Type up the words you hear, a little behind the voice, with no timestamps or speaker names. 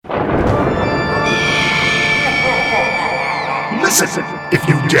Listen, if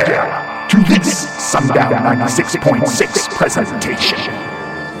you dare, to this Sundown 96.6 presentation.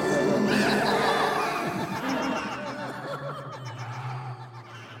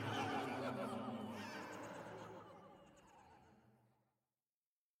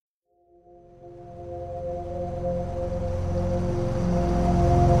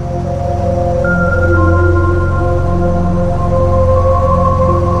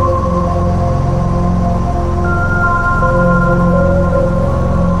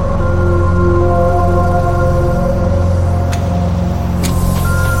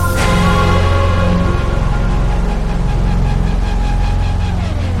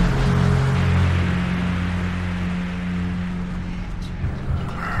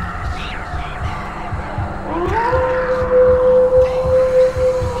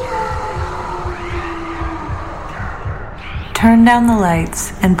 Turn down the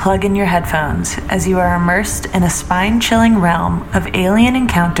lights and plug in your headphones as you are immersed in a spine-chilling realm of alien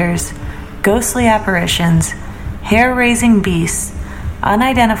encounters, ghostly apparitions, hair-raising beasts,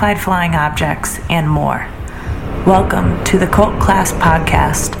 unidentified flying objects, and more. Welcome to the Cult Class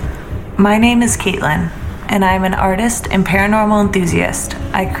Podcast. My name is Caitlin, and I am an artist and paranormal enthusiast.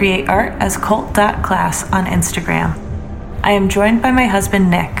 I create art as cult.class on Instagram. I am joined by my husband,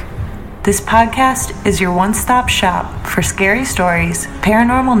 Nick. This podcast is your one-stop shop for scary stories,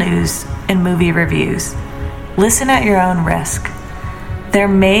 paranormal news, and movie reviews. Listen at your own risk. There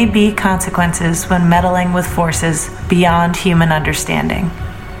may be consequences when meddling with forces beyond human understanding.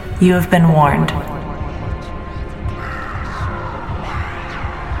 You have been warned.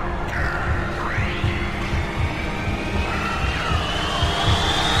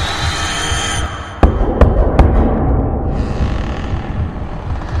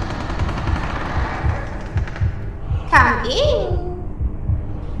 Come in.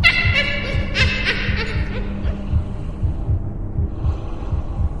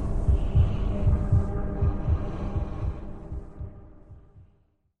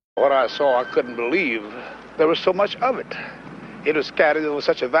 What I saw, I couldn't believe there was so much of it. It was scattered over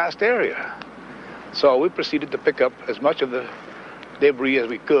such a vast area. So we proceeded to pick up as much of the debris as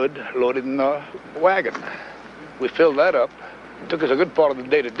we could, load it in a wagon. We filled that up. It took us a good part of the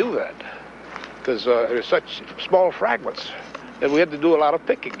day to do that, because there's such small fragments that we had to do a lot of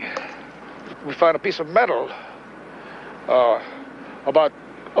picking. We found a piece of metal about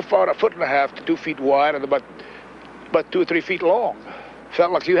a foot and a half to 2 feet wide and about 2 or 3 feet long.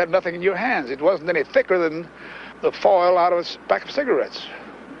 Felt like you had nothing in your hands. It wasn't any thicker than the foil out of a pack of cigarettes.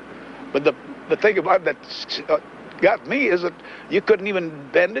 But the thing about it that got me is that you couldn't even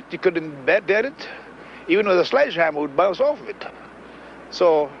bend it, you couldn't dead it. Even with a sledgehammer would bounce off of it.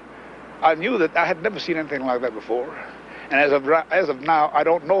 So I knew that I had never seen anything like that before. And as of now, I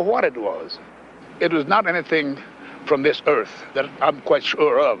don't know what it was. It was not anything from this earth that I'm quite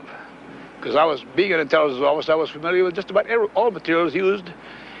sure of. Because being an intelligence officer, I was familiar with just about all materials used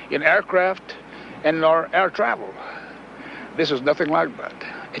in aircraft and in our air travel. This is nothing like that.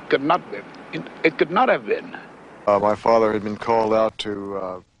 It could not be. It could not have been. My father had been called out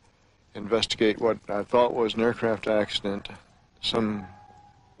to investigate what I thought was an aircraft accident some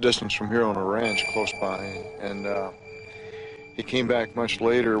distance from here on a ranch close by, and he came back much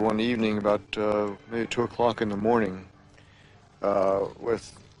later one evening, about maybe 2 o'clock in the morning,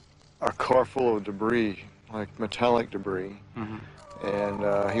 with a car full of debris, like metallic debris. Mm-hmm. And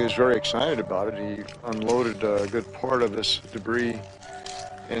he was very excited about it. He unloaded a good part of this debris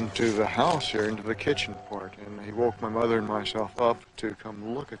into the house here, into the kitchen part, and he woke my mother and myself up to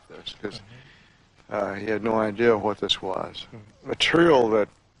come look at this, because he had no idea what this was. Mm-hmm. Material that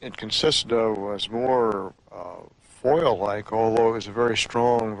it consisted of was more foil-like, although it was a very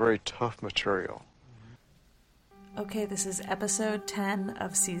strong, very tough material. Okay, this is episode 10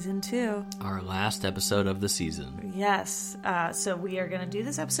 of season 2. Our last episode of the season. Yes. So we are going to do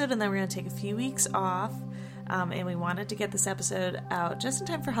this episode, and then we're going to take a few weeks off. And we wanted to get this episode out just in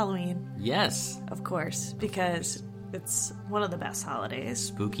time for Halloween. Yes. Of course, because it's one of the best holidays.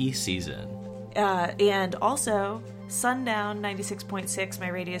 Spooky season. And also, Sundown 96.6, my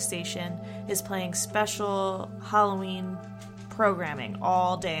radio station, is playing special Halloween programming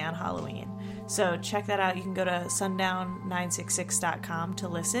all day on Halloween. So check that out. You can go to sundown966.com to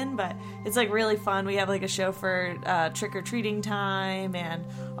listen, but it's like really fun. We have like a show for trick-or-treating time and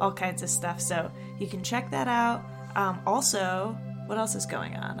all kinds of stuff. So you can check that out. Also, what else is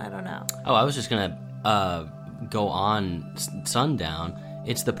going on? I don't know. Oh, I was just going to go on Sundown.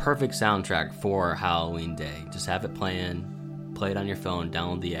 It's the perfect soundtrack for Halloween Day. Just have it playing, play it on your phone,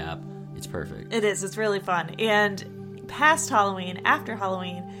 download the app. It's perfect. It is. It's really fun. And past Halloween, after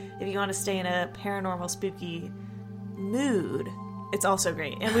Halloween, if you want to stay in a paranormal, spooky mood, it's also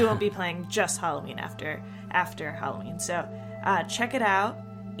great. And we won't be playing just Halloween after Halloween. So check it out.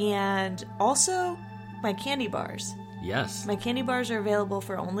 And also my candy bars. Yes. My candy bars are available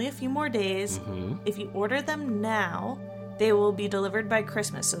for only a few more days. If you order them now, they will be delivered by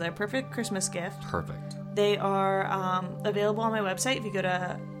Christmas. So they're a perfect Christmas gift. Perfect. They are available on my website. If you go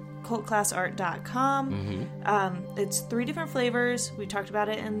to cultclassart.com. It's 3 different flavors. We talked about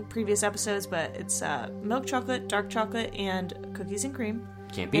it in previous episodes, but it's milk chocolate, dark chocolate, and cookies and cream.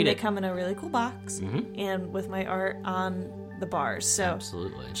 Can't beat and it. They come in a really cool box and with my art on the bars. So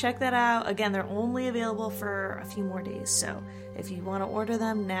absolutely check that out. Again, they're only available for a few more days. So if you want to order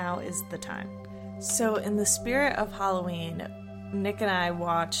them, now is the time. So in the spirit of Halloween, Nick and I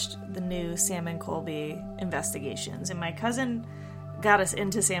watched the new Sam and Colby investigations, and my cousin got us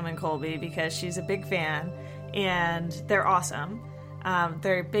into Sam and Colby because she's a big fan, and they're awesome.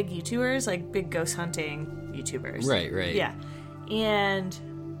 They're big YouTubers, like big ghost hunting YouTubers. Right. Yeah. And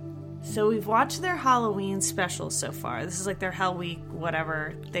so we've watched their Halloween specials so far. This is like their Hell Week,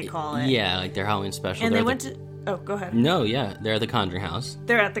 whatever they call it. Yeah, like their Halloween special. And they went to... Oh, go ahead. No, yeah. They're at the Conjuring House.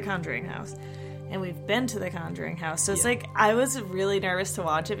 They're at the Conjuring House. And we've been to the Conjuring House. So it's like, I was really nervous to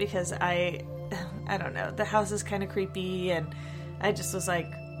watch it because I don't know. The house is kind of creepy, and I just was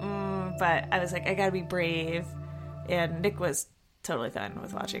like, but I was like, I gotta be brave. And Nick was totally fine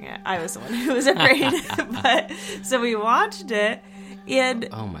with watching it. I was the one who was afraid. But so we watched it, and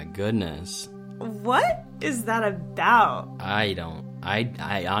oh my goodness, what is that about?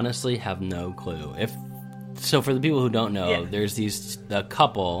 I honestly have no clue. So for the people who don't know, there's a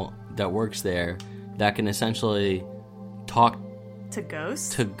couple that works there that can essentially talk to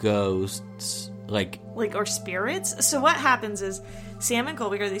ghosts. Like or spirits. So what happens is Sam and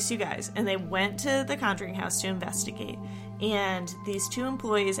Colby are these 2 guys, and they went to the Conjuring House to investigate. And these 2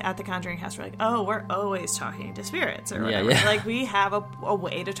 employees at the Conjuring House were like, "Oh, we're always talking to spirits, or whatever. Yeah. Like, we have a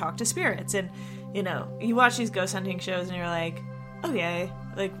way to talk to spirits." And you watch these ghost hunting shows, and you're like, "Okay,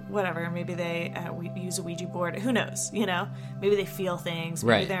 like whatever. Maybe they use a Ouija board. Who knows? Maybe they feel things.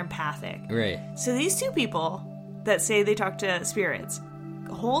 Maybe they're empathic." Right. So these 2 people that say they talk to spirits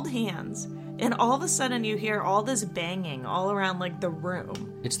hold hands. And all of a sudden you hear all this banging all around, like, the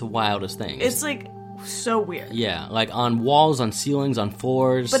room. It's the wildest thing. It's like, so weird. Yeah, like on walls, on ceilings, on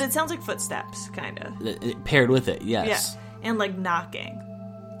floors. But it sounds like footsteps, kind of. Paired with it, yes. Yeah, and, like, knocking.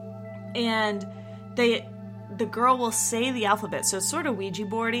 And the girl will say the alphabet, so it's sort of Ouija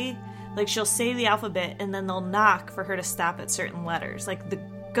boardy. Like, she'll say the alphabet, and then they'll knock for her to stop at certain letters. Like, the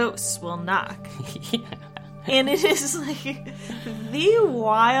ghosts will knock. Yeah. And it is, like, the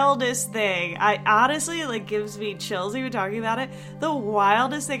wildest thing. I honestly, like, gives me chills even talking about it. The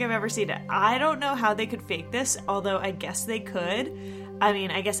wildest thing I've ever seen. I don't know how they could fake this, although I guess they could. I mean,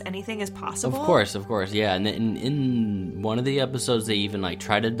 I guess anything is possible. Of course, yeah. And in one of the episodes, they even, like,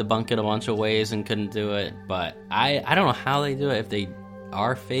 tried to debunk it a bunch of ways and couldn't do it. But I don't know how they do it, if they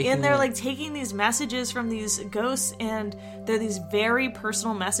are faking and they're it. like taking these messages from these ghosts, and they're these very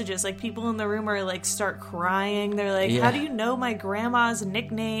personal messages. Like, people in the room are like start crying. They're like, "How do you know my grandma's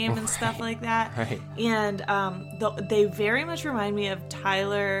nickname?" and stuff like that. Right. And they very much remind me of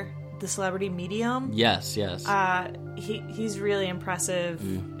Tyler, the celebrity medium. Yes. He's really impressive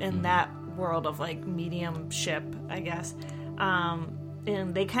in that world of, like, mediumship, I guess.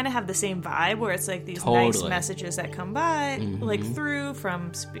 And they kind of have the same vibe, where it's like these nice messages that come by, like, through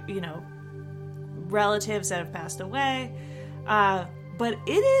from, relatives that have passed away. But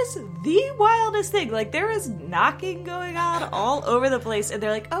it is the wildest thing. Like, there is knocking going on all over the place, and they're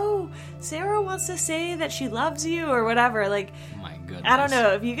like, "Oh, Sarah wants to say that she loves you," or whatever. Like, my goodness. I don't know.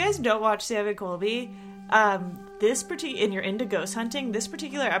 If you guys don't watch Sam and Colby, and you're into ghost hunting, this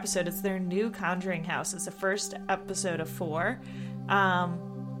particular episode, it's their new Conjuring House. It's the first episode of 4.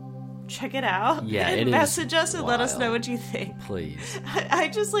 Check it out. Yeah, and it is message us and wild. let us know what you think. Please. I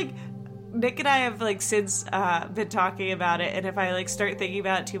just, like, Nick and I have, like, since been talking about it, and if I, like, start thinking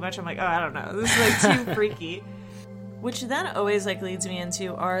about it too much, I'm like, oh, I don't know, this is, like, too freaky. Which then always, like, leads me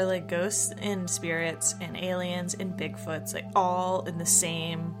into are, like, ghosts and spirits and aliens and Bigfoots, like, all in the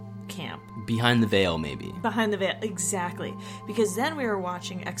same camp. Behind the veil, maybe. Behind the veil, exactly. Because then we were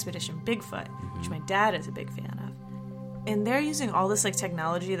watching Expedition Bigfoot, which my dad is a big fan of. And they're using all this, like,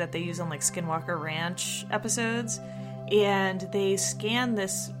 technology that they use on, like, Skinwalker Ranch episodes. And they scan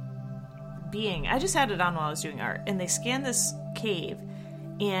this being. I just had it on while I was doing art. And they scan this cave.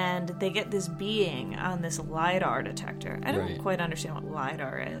 And they get this being on this LiDAR detector. I don't quite understand what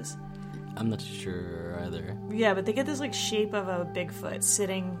LiDAR is. I'm not too sure either. Yeah, but they get this, like, shape of a Bigfoot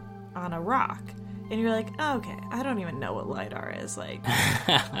sitting on a rock. And you're like, oh, okay, I don't even know what LiDAR is. Like,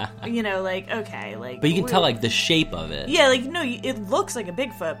 okay. Like, but you can tell, like, the shape of it. Yeah, like, no, it looks like a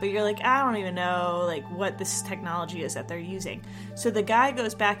Bigfoot, but you're like, I don't even know, like, what this technology is that they're using. So the guy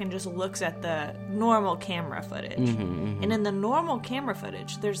goes back and just looks at the normal camera footage. And in the normal camera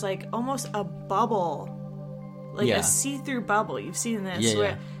footage, there's, like, almost a bubble, like a see-through bubble. You've seen this,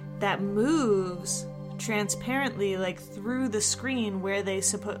 where that moves transparently, like, through the screen where they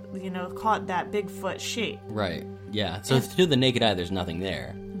caught that Bigfoot shape. Right. Yeah. So through the naked eye, there's nothing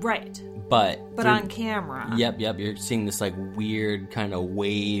there. Right. But on camera. Yep. You're seeing this, like, weird kind of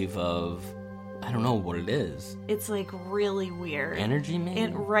wave of, I don't know what it is. It's, like, really weird. Energy, maybe?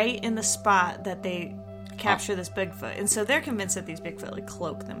 And right in the spot that they capture this Bigfoot. And so they're convinced that these Bigfoot, like,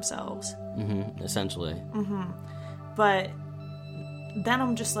 cloak themselves. Essentially. But then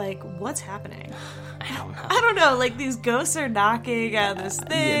I'm just like, what's happening? I don't know. Like, these ghosts are knocking at this thing.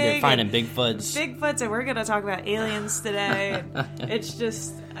 They're finding Bigfoots. And we're going to talk about aliens today. It's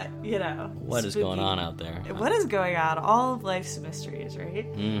just, what is going on out there? What is going on? All of life's mysteries, right?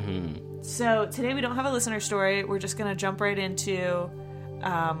 So today we don't have a listener story. We're just going to jump right into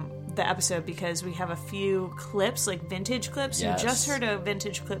the episode because we have a few clips, like vintage clips. Yes. You just heard a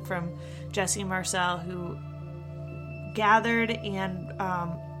vintage clip from Jesse Marcel, who gathered and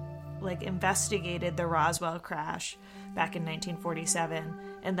investigated the Roswell crash back in 1947,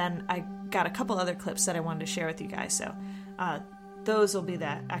 and then I got a couple other clips that I wanted to share with you guys, so those will be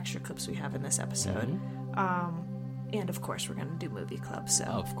the extra clips we have in this episode. And of course we're going to do movie club, so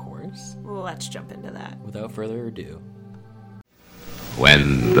of course, let's jump into that without further ado.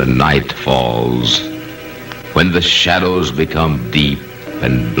 When the night falls, when the shadows become deep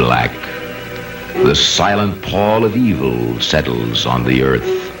and black, the silent pall of evil settles on the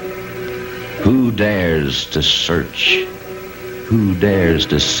earth. Who dares to search? Who dares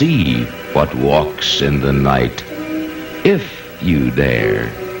to see what walks in the night? If you dare,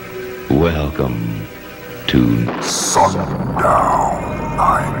 welcome to Sundown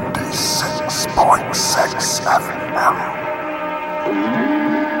 96.6 FM.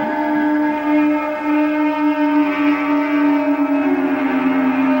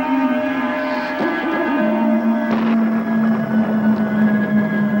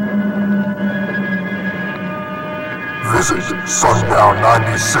 Visit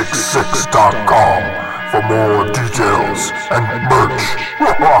sundown966.com for more details and merch.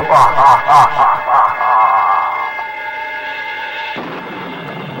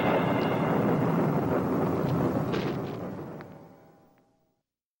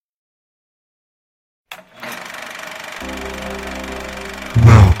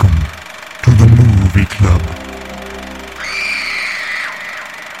 Welcome to the Movie Club.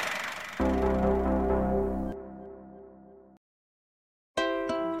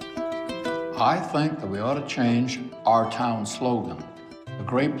 I think that we ought to change our town slogan. A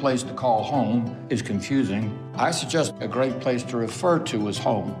great place to call home is confusing. I suggest a great place to refer to as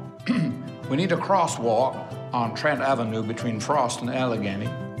home. We need a crosswalk on Trent Avenue between Frost and Allegheny.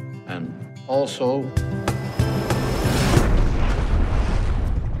 And also...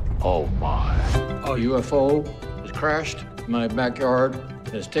 oh my. A UFO has crashed in my backyard,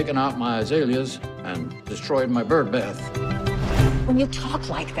 has taken out my azaleas, and destroyed my bird bath. When you talk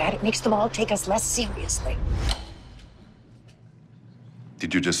like that, it makes them all take us less seriously.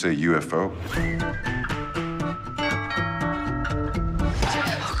 Did you just say UFO?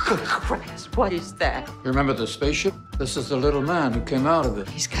 Oh, good Christ, what is that? You remember the spaceship? This is the little man who came out of it.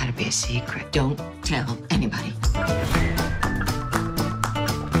 He's got to be a secret. Don't tell anybody.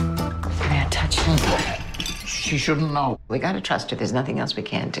 May I touch him? She shouldn't know. We got to trust her. There's nothing else we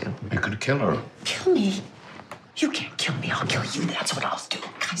can do. We could kill her. Kill me? You can't kill me. I'll kill you. That's what I'll do.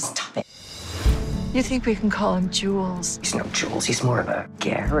 Guys, stop it. You think we can call him Jules? He's no Jules. He's more of a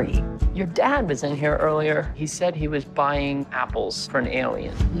Gary. Your dad was in here earlier. He said he was buying apples for an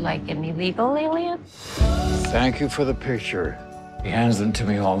alien. Like an illegal alien? Thank you for the picture. He hands them to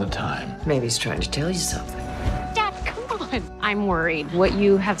me all the time. Maybe he's trying to tell you something. Dad, come on. I'm worried. What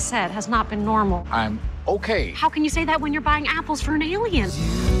you have said has not been normal. I'm okay. How can you say that when you're buying apples for an alien?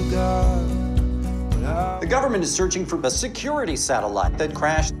 The government is searching for a security satellite that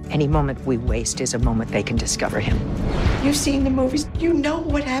crashed. Any moment we waste is a moment they can discover him. You've seen the movies. You know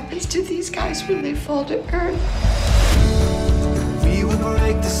what happens to these guys when they fall to earth. We will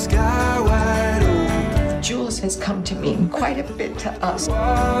break the sky wide open. Jules has come to mean quite a bit to us.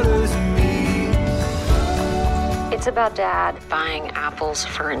 It's about Dad buying apples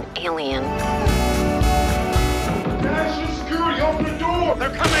for an alien. National Security, open the door! They're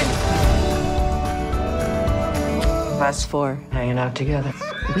coming! Us four hanging out together.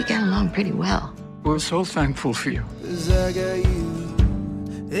 We get along pretty well. We're so thankful for you. 'Cause I got you,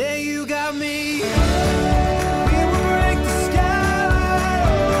 and you got me. We will break the sky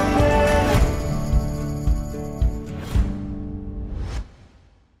open.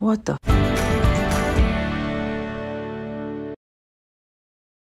 What the?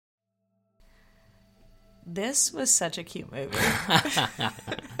 This was such a cute movie.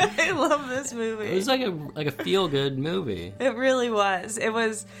 I love this movie. It was like a feel-good movie. It really was. It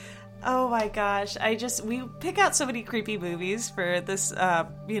was. Oh my gosh! We pick out so many creepy movies for this,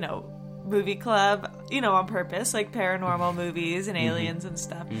 movie club, on purpose, like paranormal movies and aliens and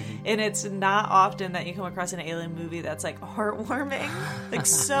stuff. And it's not often that you come across an alien movie that's like heartwarming, like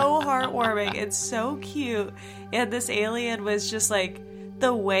so heartwarming. It's so cute, and this alien was just like.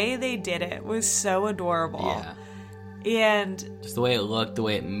 The way they did it was so adorable. Yeah. And just the way it looked, the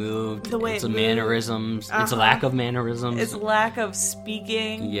way it moved, its mannerisms, its lack of mannerisms. Its lack of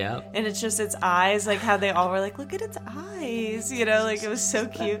speaking. Yep. And it's just its eyes, like how they all were like, look at its eyes. Like it was so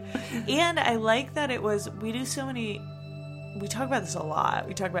cute. And I like that it was, we talk about this a lot.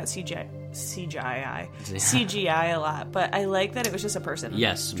 We talk about CGI a lot. But I like that it was just a person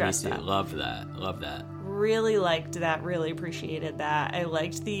dressed up. Love that. Really liked that, really appreciated that. I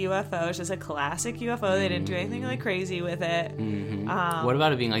liked the UFO. It's just a classic UFO. They didn't do anything like crazy with it. What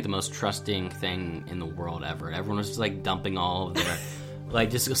about it being like the most trusting thing in the world ever? Everyone was just like dumping all of their like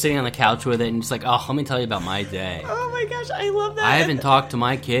just sitting on the couch with it and just like, oh, let me tell you about my day. Oh my gosh, I love that. I haven't talked to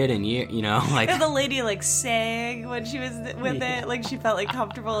my kid in years, like. And the lady like sang when she was with it, like she felt like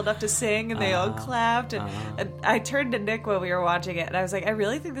comfortable enough to sing, and they all clapped. And I turned to Nick when we were watching it, and I was like, I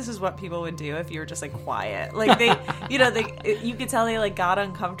really think this is what people would do if you were just like quiet. Like they, you could tell they like got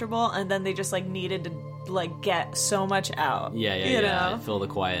uncomfortable, and then they just like needed to like get so much out. Yeah. Fill the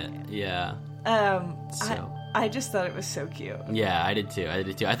quiet. Yeah. I just thought it was so cute. Yeah, I did too. I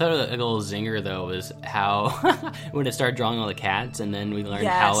thought a little zinger, though, was how when it started drawing all the cats, and then we learned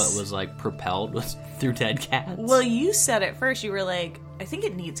how it was, like, propelled was through dead cats. Well, you said it first. You were like, I think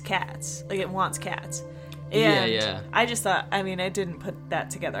it needs cats. Like, it wants cats. And yeah. I just thought, I didn't put that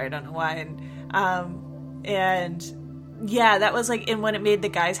together. I don't know why. And yeah, that was, like, and when it made the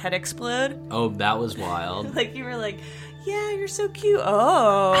guy's head explode. Oh, that was wild. Like, you were like... Yeah, you're so cute.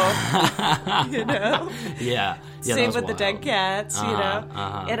 Oh, Yeah. Same with the dead cats,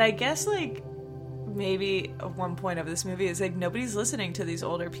 And I guess like maybe one point of this movie is like nobody's listening to these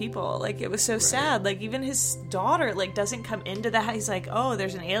older people. Like it was so sad. Like even his daughter like doesn't come into the house. He's like, oh,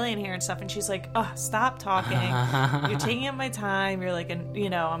 there's an alien here and stuff, and she's like, oh, stop talking. You're taking up my time. You're like,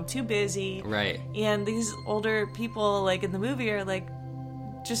 I'm too busy. Right. And these older people like in the movie are like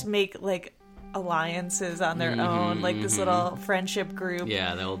just make like alliances on their own, like this little friendship group.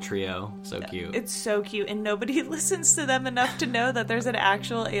 Yeah, the old trio. So cute. It's so cute, and nobody listens to them enough to know that there's an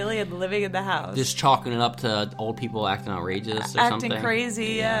actual alien living in the house. Just chalking it up to old people acting outrageous or something. Acting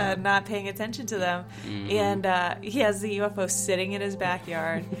crazy, not paying attention to them. And he has the UFO sitting in his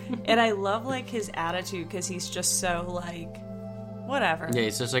backyard. And I love, like, his attitude, because he's just so, like, whatever. Yeah,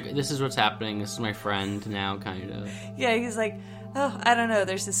 it's just like, this is what's happening. This is my friend now, kind of. Yeah, he's like... Oh, I don't know.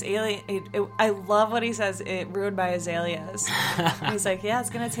 There's this alien. I love what he says. It ruined my azaleas. He's like, yeah, it's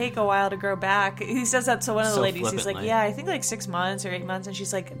going to take a while to grow back. He says that to one of the ladies. Flippantly. He's like, yeah, I think like 6 months or 8 months. And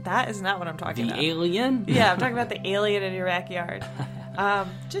she's like, that is not what I'm talking about. The alien? Yeah, I'm talking about the alien in your backyard.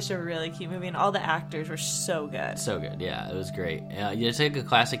 Just a really cute movie, and all the actors were so good. So good, yeah, it was great. It's like a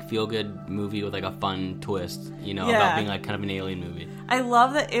classic feel-good movie with like a fun twist, about being like kind of an alien movie. I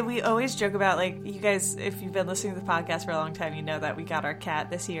love that we always joke about, like, you guys, if you've been listening to the podcast for a long time, you know that we got our cat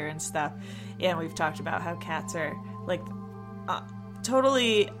this year and stuff, and we've talked about how cats are like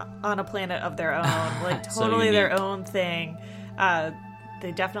totally on a planet of their own, like totally so their own thing.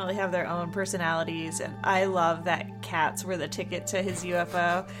 They definitely have their own personalities, and I love that cats were the ticket to his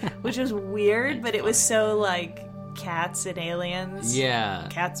UFO, which was weird, but it was so, like, cats and aliens. Yeah.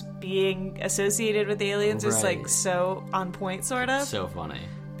 Cats being associated with aliens is, like, so on point, sort of. So funny.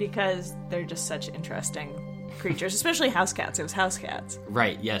 Because they're just such interesting creatures, especially house cats. It was house cats.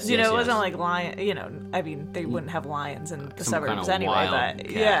 Right, yes, it wasn't like lion, they wouldn't have lions in the suburbs anyway, but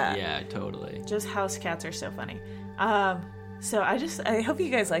cat. Yeah, totally. Just house cats are so funny. So I hope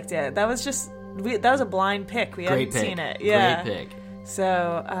you guys liked it. That was that was a blind pick. We hadn't seen it. Yeah. Great pick.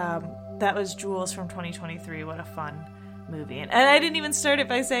 So that was Jules from 2023. What a fun movie. And I didn't even start it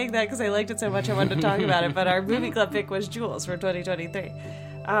by saying that because I liked it so much I wanted to talk about it. But our movie club pick was Jules from 2023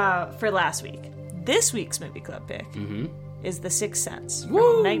 for last week. This week's movie club pick is The Sixth Sense from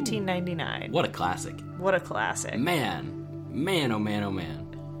 1999. What a classic. What a classic. Man, oh man, oh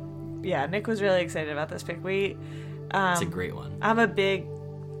man. Yeah, Nick was really excited about this pick. It's a great one. I'm a big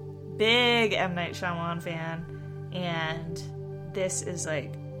big M. Night Shyamalan fan, and this is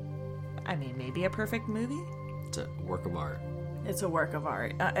like, I mean, maybe a perfect movie? It's a work of art. It's a work of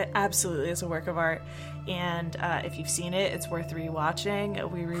art. Absolutely, it's a work of art. And if you've seen it, it's worth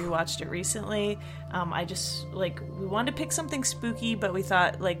rewatching. We rewatched it recently. We wanted to pick something spooky, but we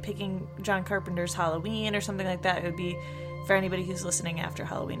thought like picking John Carpenter's Halloween or something like that, it would be, for anybody who's listening after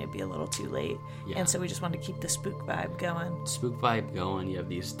Halloween, it'd be a little too late. Yeah. And so we just wanted to keep the spook vibe going. Spook vibe going. You have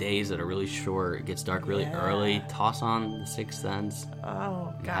these days that are really short. It gets dark really early. Toss on The Sixth Sense.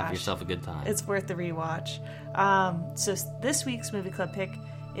 Oh, gosh. Have yourself a good time. It's worth the rewatch. So this week's movie club pick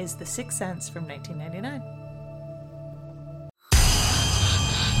is The Sixth Sense from 1999.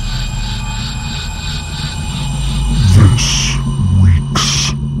 This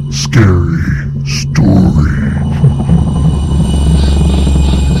week's scary story.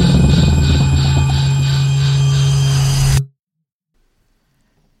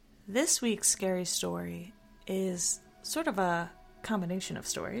 This week's scary story is sort of a combination of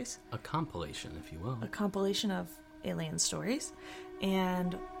stories. A compilation, if you will. A compilation of alien stories.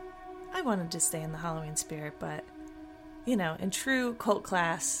 And I wanted to stay in the Halloween spirit, but, you know, in true cult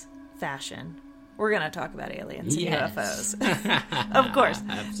class fashion, we're going to talk about aliens and UFOs. Of course.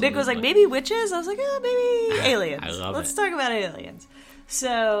 Absolutely. Nick was like, maybe witches? I was like, maybe aliens. I love Let's talk about aliens.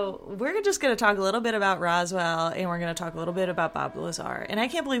 So we're just going to talk a little bit about Roswell, and we're going to talk a little bit about Bob Lazar. And I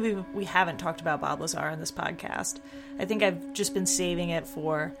can't believe we haven't talked about Bob Lazar on this podcast. I think I've just been saving it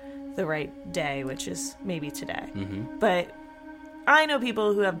for the right day, which is maybe today. Mm-hmm. But I know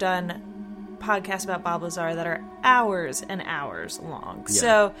people who have done podcasts about Bob Lazar that are hours and hours long. Yeah.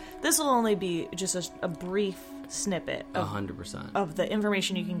 So this will only be just a brief snippet of 100% of the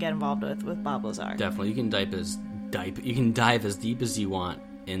information you can get involved with Bob Lazar. Definitely. You can dive as deep as you want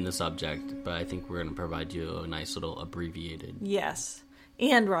in the subject, but I think we're going to provide you a nice little abbreviated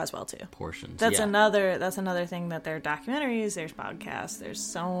and Roswell too portions. That's another thing, that there are documentaries, there's podcasts, there's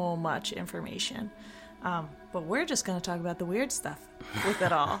so much information, but we're just going to talk about the weird stuff with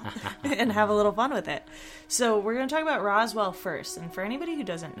it all and have a little fun with it. So we're going to talk about Roswell first. And for anybody who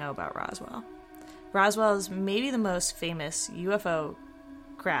doesn't know about Roswell is maybe the most famous UFO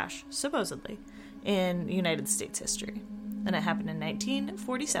crash, supposedly, in United States history. And it happened in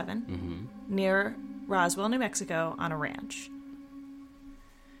 1947 near Roswell, New Mexico, on a ranch.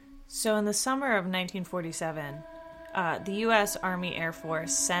 So in the summer of 1947, the U.S. Army Air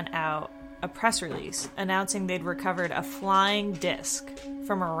Force sent out a press release announcing they'd recovered a flying disc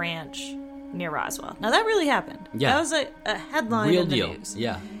from a ranch near Roswell. Now that really happened. Yeah. That was a headline Real in the deal. news.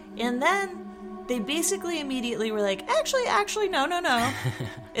 Yeah. And then they basically immediately were like, actually, no.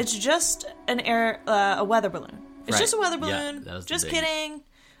 It's just a weather balloon. It's just a weather balloon. Yeah, just kidding.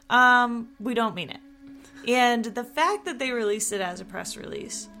 We don't mean it. And the fact that they released it as a press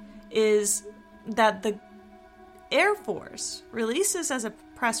release is that the Air Force released this as a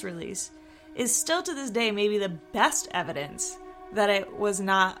press release is still to this day maybe the best evidence that it was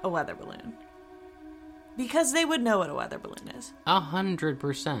not a weather balloon. Because they would know what a weather balloon is.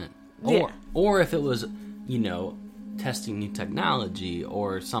 100%. Yeah. Or if it was, testing new technology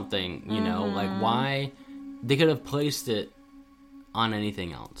or something, like why they could have placed it on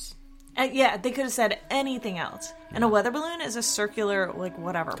anything else. They could have said anything else. And a weather balloon is a circular,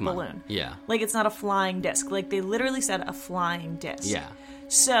 balloon. Yeah. Like, it's not a flying disc. Like, they literally said a flying disc. Yeah.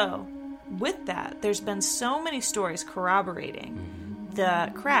 So, with that, there's been so many stories corroborating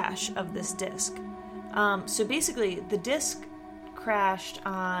the crash of this disc. So, basically, the disc crashed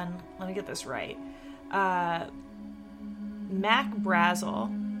on, let me get this right, Mac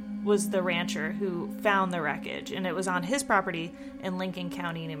Brazel was the rancher who found the wreckage, and it was on his property in Lincoln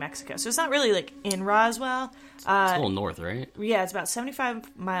County, New Mexico. So it's not really like in Roswell. It's a little north, right? Yeah, it's about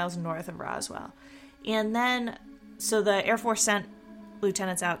 75 miles north of Roswell. And then, so the Air Force sent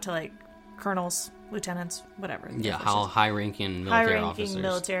lieutenants out to colonels, lieutenants, whatever. Yeah, high-ranking military officers. High-ranking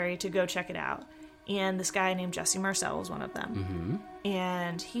military to go check it out. And this guy named Jesse Marcel was one of them. Mm-hmm.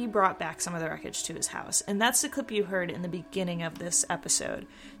 And he brought back some of the wreckage to his house. And that's the clip you heard in the beginning of this episode.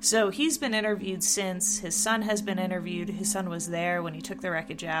 So he's been interviewed since. His son has been interviewed. His son was there when he took the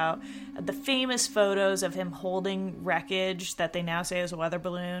wreckage out. The famous photos of him holding wreckage that they now say is a weather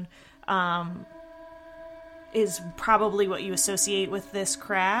balloon is probably what you associate with this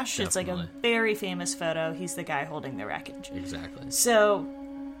crash. Definitely. It's like a very famous photo. He's the guy holding the wreckage. Exactly. So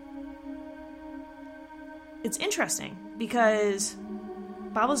it's interesting because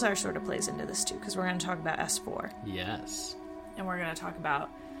Bob Lazar sort of plays into this too, because we're going to talk about S4. Yes. And we're going to talk about,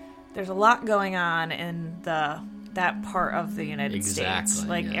 there's a lot going on in that part of the United States,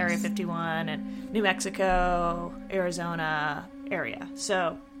 like Area 51 and New Mexico, Arizona area.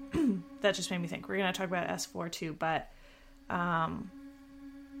 So that just made me think. We're going to talk about S4 too, but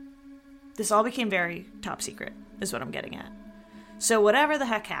this all became very top secret, is what I'm getting at. So whatever the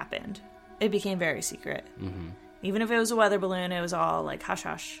heck happened, it became very secret. Mm-hmm. Even if it was a weather balloon, it was all like hush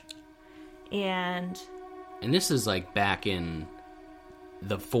hush. And this is like back in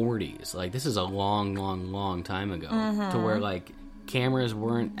the 40s. Like, this is a long, long, long time ago. To where, like, cameras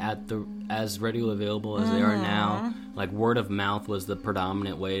weren't as readily available as they are now. Like, word of mouth was the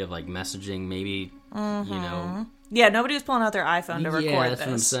predominant way of, like, messaging. Maybe, you know. Yeah, nobody was pulling out their iPhone to record this. Yeah, that's what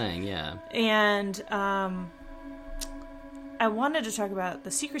I'm saying, yeah. And I wanted to talk about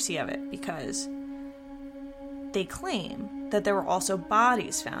the secrecy of it because they claim that there were also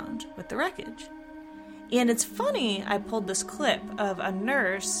bodies found with the wreckage. And it's funny, I pulled this clip of a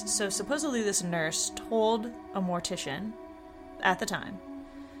nurse. So supposedly this nurse told a mortician at the time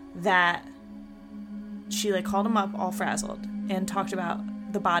that she like called him up all frazzled and talked about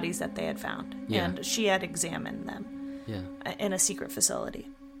the bodies that they had found. Yeah. And she had examined them in a secret facility.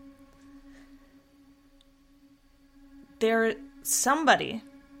 Somebody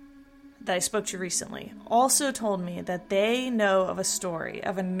that I spoke to recently also told me that they know of a story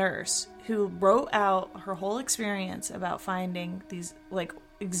of a nurse who wrote out her whole experience about finding these, like,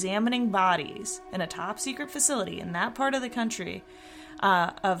 examining bodies in a top secret facility in that part of the country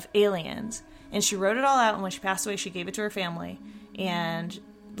of aliens. And she wrote it all out, and when she passed away, she gave it to her family. And,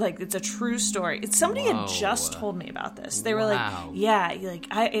 like, it's a true story. Somebody had just told me about this. They were like, yeah, like,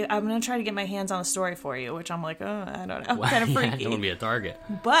 I'm going to try to get my hands on the story for you, which I'm like, oh, I don't know. Kind of freaky. I don't want to be a target.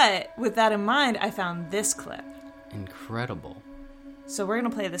 But with that in mind, I found this clip. Incredible. So we're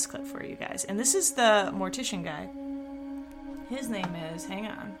going to play this clip for you guys. And this is the mortician guy. His name is, hang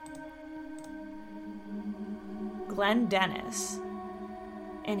on, Glenn Dennis.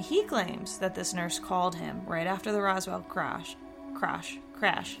 And he claims that this nurse called him right after the Roswell crash,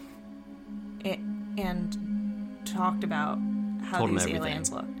 and talked about how these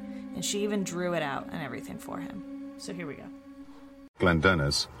aliens looked. And she even drew it out and everything for him. So here we go. Glenn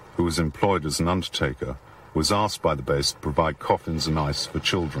Dennis, who was employed as an undertaker, was asked by the base to provide coffins and ice for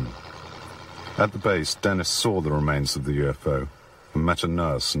children. At the base, Dennis saw the remains of the UFO and met a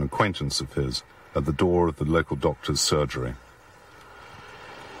nurse, an acquaintance of his, at the door of the local doctor's surgery.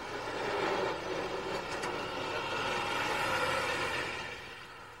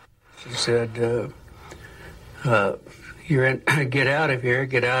 She said, get out of here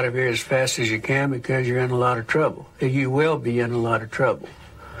as fast as you can because you're in a lot of trouble. You will be in a lot of trouble.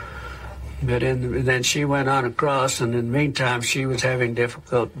 But then she went on across, and in the meantime, she was having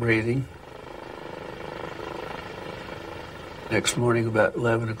difficult breathing. Next morning, about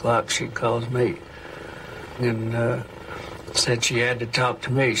 11 o'clock, she calls me and said she had to talk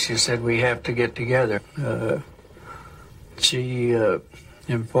to me. She said, we have to get together. She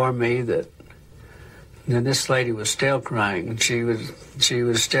informed me that this lady was still crying, and she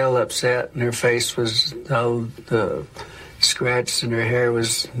was still upset, and her face was all scratched, and her hair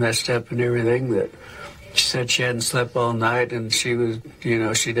was messed up and everything. That she said she hadn't slept all night, and she was,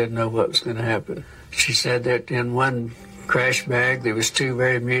 she didn't know what was going to happen. She said that in one crash bag there was 2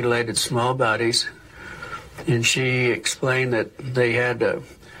 very mutilated small bodies, and she explained that they had the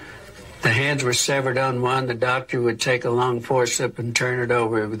hands were severed on one. The doctor would take a long forceps and turn it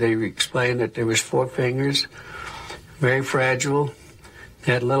over. They explained that there was 4 fingers, very fragile.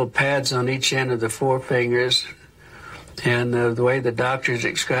 They had little pads on each end of the 4 fingers. And the way the doctors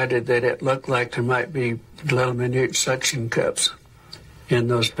described it, that it looked like there might be little minute suction cups in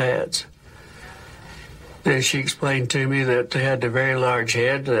those pads. Then she explained to me that they had a very large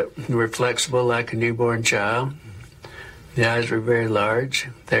head that were flexible like a newborn child. The eyes were very large.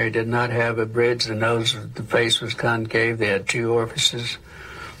 They did not have a bridge. The face was concave. They had 2 orifices.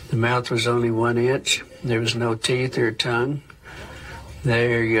 The mouth was only 1 inch. There was no teeth or tongue.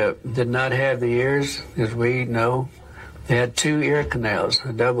 They did not have the ears, as we know. They had 2 ear canals,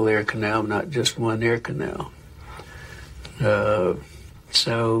 a double ear canal, not just 1 ear canal.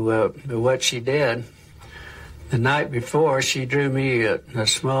 So what she did, the night before, she drew me a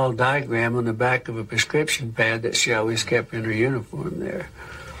small diagram on the back of a prescription pad that she always kept in her uniform there.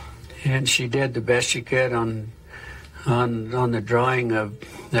 And she did the best she could on the drawing of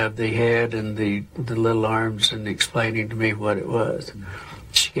the head and the little arms and explaining to me what it was.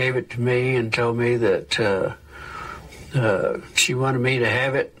 She gave it to me and told me that she wanted me to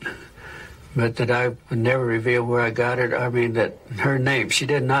have it, but that I would never reveal where I got it. I mean, that her name, she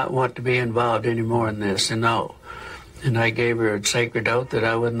did not want to be involved anymore in this and all. And I gave her a sacred oath that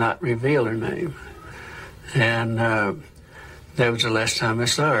I would not reveal her name. And that was the last time I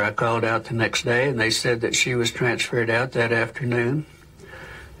saw her. I called out the next day, and they said that she was transferred out that afternoon.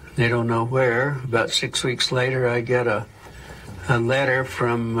 They don't know where. About 6 weeks later, I get a letter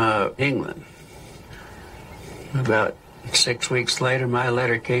from England. About 6 weeks later, my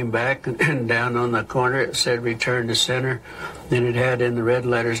letter came back, and down on the corner it said return to center. Then it had in the red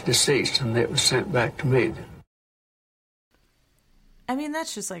letters deceased, and it was sent back to me. I mean,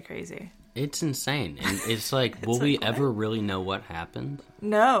 that's just like crazy. It's insane. And it's like, will we ever really know what happened?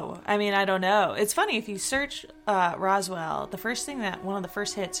 No. I mean, I don't know. It's funny, if you search Roswell, one of the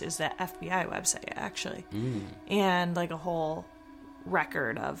first hits is the FBI website, actually. And like a whole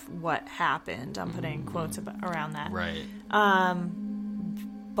record of what happened. I'm putting quotes around that. Right.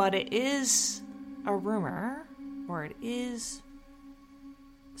 But it is a rumor, or it is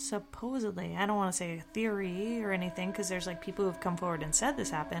supposedly, I don't want to say a theory or anything, because there's like people who've come forward and said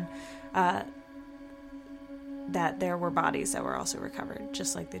this happened, that there were bodies that were also recovered,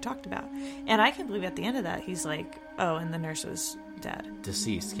 just like they talked about. And I can believe at the end of that, he's like, oh, and the nurse was dead.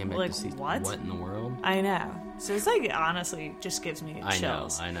 Deceased. Came back like, deceased. What? What in the world? I know. So it's like, honestly, just gives me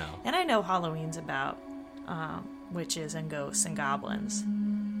chills. I know. And I know Halloween's about witches and ghosts and goblins.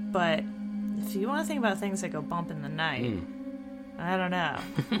 But if you want to think about things that go bump in the night, I don't know.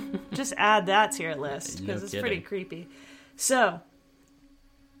 Just add that to your list, because it's pretty creepy. So,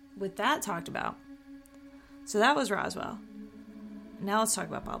 with that talked about, so that was Roswell. Now let's talk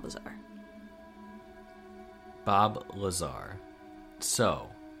about Bob Lazar. Bob Lazar. So,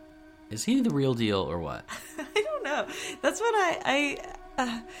 is he the real deal or what? I don't know. That's what I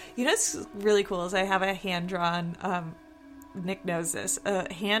you know what's really cool is I have a hand-drawn, Nick knows this,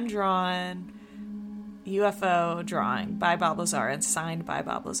 a hand-drawn UFO drawing by Bob Lazar and signed by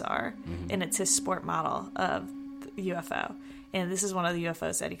Bob Lazar. And it's his sport model of the UFO. And this is one of the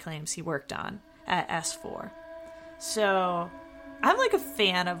UFOs that he claims he worked on at S4. So I'm like a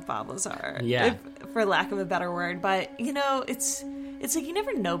fan of Bob Lazar, for lack of a better word. But, you know, it's like you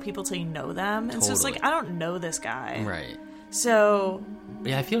never know people till you know them. And so it's like, I don't know this guy. Right. So...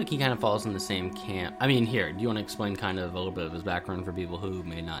 yeah, I feel like he kind of falls in the same camp. I mean, here, do you want to explain kind of a little bit of his background for people who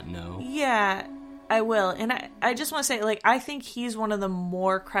may not know? Yeah, I will. And I just want to say, like, I think he's one of the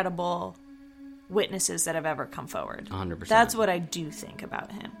more credible witnesses that have ever come forward. 100%. That's what I do think about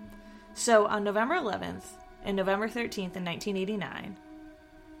him. So on November 11th and November 13th in 1989,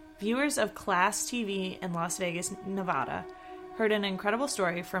 viewers of Class TV in Las Vegas, Nevada, heard an incredible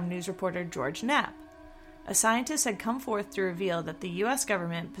story from news reporter George Knapp. A scientist had come forth to reveal that the U.S.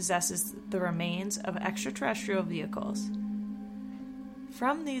 government possesses the remains of extraterrestrial vehicles.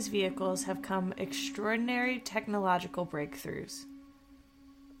 From these vehicles have come extraordinary technological breakthroughs.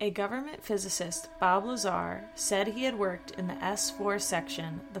 A government physicist, Bob Lazar, said he had worked in the S4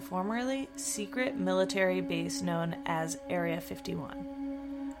 section, the formerly secret military base known as Area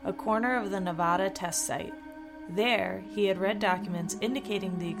 51, a corner of the Nevada test site. There, he had read documents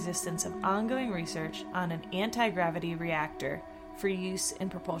indicating the existence of ongoing research on an anti-gravity reactor for use in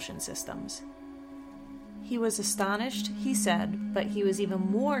propulsion systems. He was astonished, he said, but he was even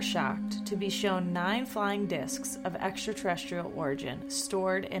more shocked to be shown 9 flying discs of extraterrestrial origin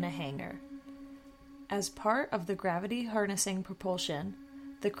stored in a hangar. As part of the gravity-harnessing propulsion,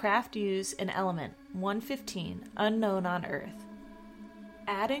 the craft used an element, 115, unknown on Earth.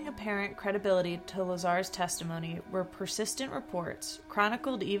 Adding apparent credibility to Lazar's testimony were persistent reports,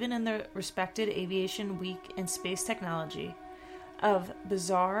 chronicled even in the respected Aviation Week in Space Technology, of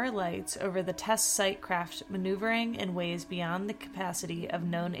bizarre lights over the test site craft maneuvering in ways beyond the capacity of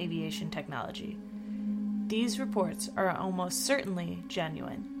known aviation technology. These reports are almost certainly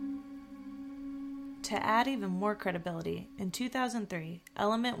genuine. To add even more credibility, in 2003,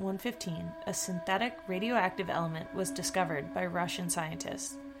 element 115, a synthetic radioactive element, was discovered by Russian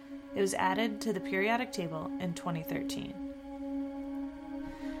scientists. It was added to the periodic table in 2013.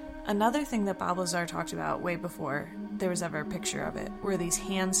 Another thing that Bob Lazar talked about way before there was ever a picture of it were these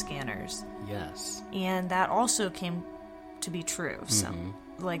hand scanners. Yes. And that also came to be true.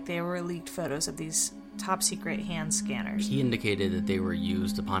 Like, they were leaked photos of these top secret hand scanners. He indicated that they were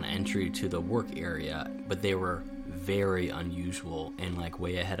used upon entry to the work area, but they were very unusual and like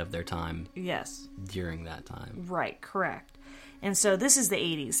way ahead of their time. Yes. During that time. Right, correct. And so this is the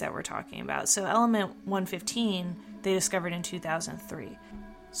 80s that we're talking about. So element 115, they discovered in 2003.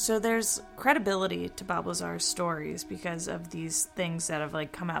 So there's credibility to Bob Lazar's stories because of these things that have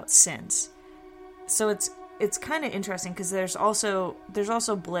like come out since. So it's kind of interesting because there's also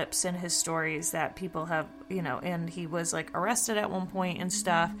blips in his stories that people have, you know, and he was like arrested at one point and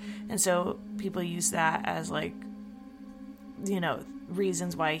stuff, and so people use that as like, you know,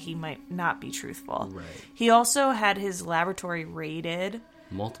 reasons why he might not be truthful. Right. He also had his laboratory raided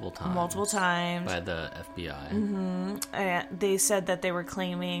multiple times. Multiple times. By the FBI. Mm-hmm. And they said that they were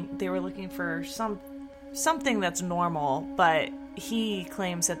claiming they were looking for something that's normal, but he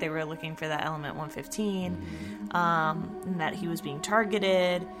claims that they were looking for that element 115, and that he was being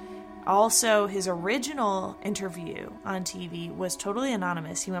targeted. Also, his original interview on TV was totally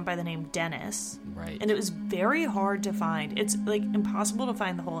anonymous. He went by the name Dennis. Right. And it was very hard to find. It's, like, impossible to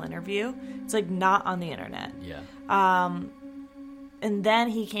find the whole interview. It's, like, not on the internet. Yeah. And then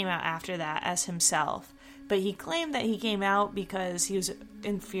he came out after that as himself. But he claimed that he came out because he was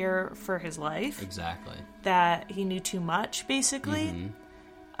in fear for his life. Exactly. That he knew too much, basically.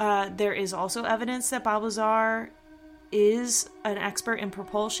 There is also evidence that Bob Lazar is an expert in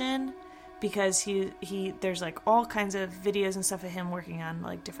propulsion, because he there's like all kinds of videos and stuff of him working on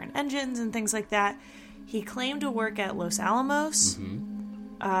like different engines and things like that. He claimed to work at Los Alamos.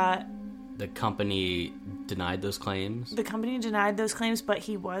 The company denied those claims. The company denied those claims, but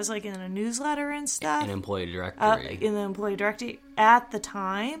he was like in a newsletter and stuff. An employee directory. In the employee directory at the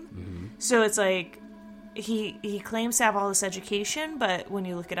time. So it's like he claims to have all this education, but when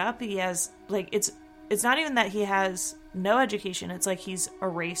you look it up, he has like it's not even that he has no education. It's like he's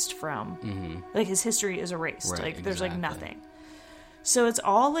erased from, like his history is erased. Right, like there's like exactly. nothing. So it's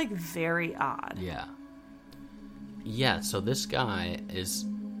all like very odd. Yeah, so this guy is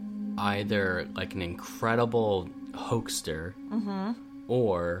either like an incredible hoaxer,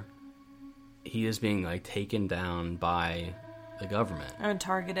 or he is being like taken down by the government. Or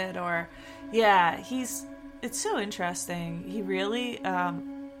targeted, or it's so interesting. He really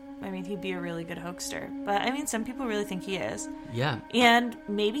he'd be a really good hoaxer. But, I mean, some people really think he is. Yeah. And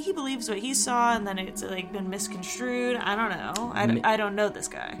maybe he believes what he saw and then it's, like, been misconstrued. I don't know. I don't know this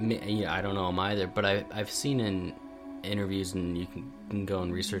guy. Yeah, I don't know him either. But I've seen in interviews, and you can go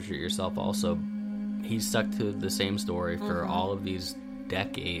and research it yourself also, he's stuck to the same story for all of these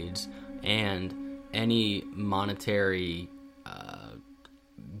decades. And any monetary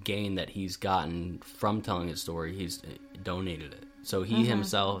gain that he's gotten from telling his story, he's donated it. So he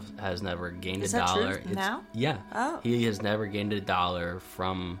himself has never gained Is a that dollar. true now? Yeah. Oh. He has never gained a dollar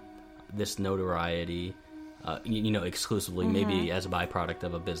from this notoriety, exclusively, maybe as a byproduct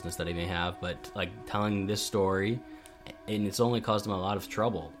of a business that he may have, but like telling this story, and it's only caused him a lot of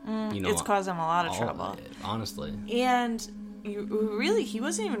trouble. It's caused him a lot of trouble. Honestly. And he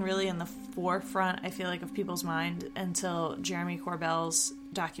wasn't even really in the forefront, I feel like, of people's mind until Jeremy Corbell's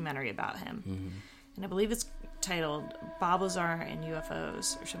documentary about him. And I believe it's titled Bob Lazar and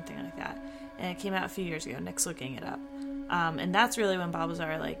UFOs or something like that. And it came out a few years ago. Nick's looking it up. And that's really when Bob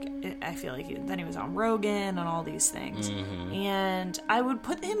Lazar, I feel like then he was on Rogan and all these things. And I would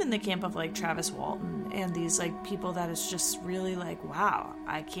put him in the camp of like Travis Walton and these like people that is just really like, wow,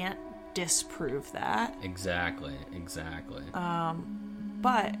 I can't disprove that. Exactly.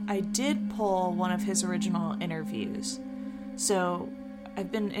 But I did pull one of his original interviews. So I've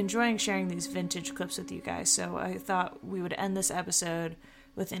been enjoying sharing these vintage clips with you guys, so I thought we would end this episode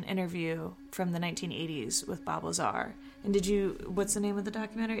with an interview from the 1980s with Bob Lazar. And what's the name of the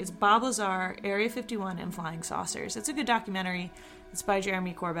documentary? It's Bob Lazar, Area 51 and Flying Saucers. It's a good documentary. It's by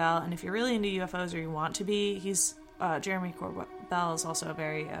Jeremy Corbell, and if you're really into UFOs or you want to be, Jeremy Corbell is also a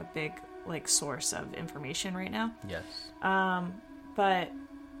very big like source of information right now. Yes. But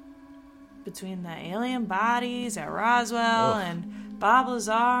between the alien bodies at Roswell and Bob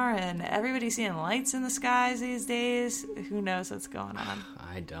Lazar and everybody seeing lights in the skies these days, who knows what's going on?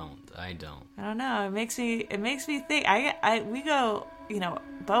 I don't know. It makes me think. We go,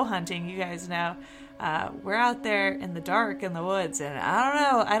 bow hunting. You guys know, we're out there in the dark in the woods, and I don't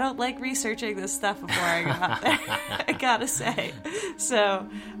know. I don't like researching this stuff before I go out there. I gotta say. So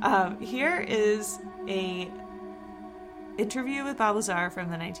here is a interview with Bob Lazar from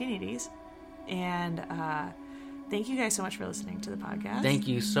the 1980s. And thank you guys so much for listening to the podcast. Thank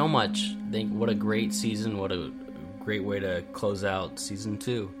you so much. What a great season. What a great way to close out season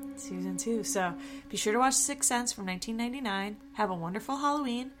 2. So be sure to watch Sixth Sense from 1999. Have a wonderful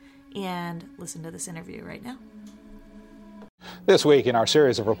Halloween. And listen to this interview right now. This week in our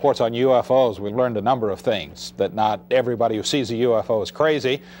series of reports on UFOs, we learned a number of things. That not everybody who sees a UFO is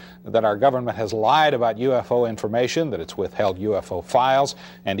crazy, that our government has lied about UFO information, that it's withheld UFO files,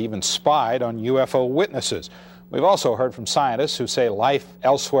 and even spied on UFO witnesses. We've also heard from scientists who say life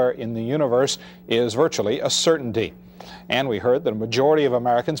elsewhere in the universe is virtually a certainty. And we heard that a majority of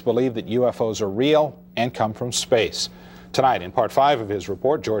Americans believe that UFOs are real and come from space. Tonight, in Part 5 of his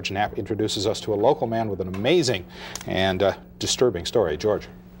report, George Knapp introduces us to a local man with an amazing and disturbing story. George.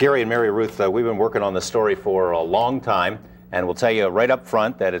 Gary and Mary Ruth, we've been working on this story for a long time, and we'll tell you right up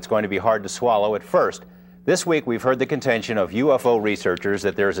front that it's going to be hard to swallow at first. This week, we've heard the contention of UFO researchers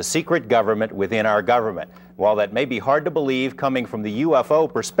that there's a secret government within our government. While that may be hard to believe coming from the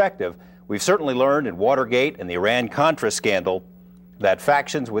UFO perspective, we've certainly learned in Watergate and the Iran-Contra scandal that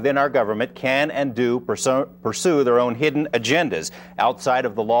factions within our government can and do pursue their own hidden agendas outside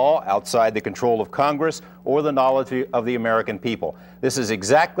of the law, outside the control of Congress, or the knowledge of the American people. This is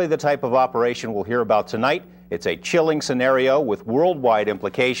exactly the type of operation we'll hear about tonight. It's a chilling scenario with worldwide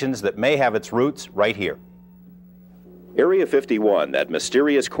implications that may have its roots right here. Area 51, that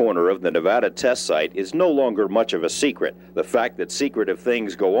mysterious corner of the Nevada test site, is no longer much of a secret. The fact that secretive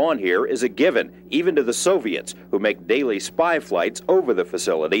things go on here is a given, even to the Soviets, who make daily spy flights over the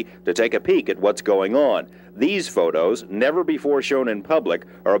facility to take a peek at what's going on. These photos, never before shown in public,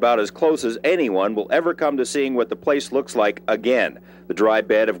 are about as close as anyone will ever come to seeing what the place looks like again. The dry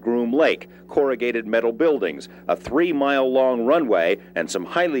bed of Groom Lake, corrugated metal buildings, a 3-mile-long runway, and some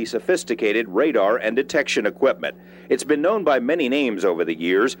highly sophisticated radar and detection equipment. It's been known by many names over the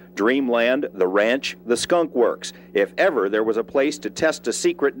years: Dreamland, the Ranch, the Skunk Works. If ever there was a place to test a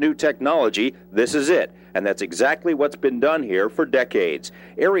secret new technology, this is it. And that's exactly what's been done here for decades.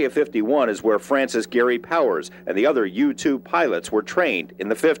 Area 51 is where Francis Gary Powers and the other U-2 pilots were trained in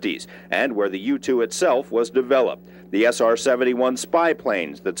the 50s, and where the U-2 itself was developed. The SR-71 spy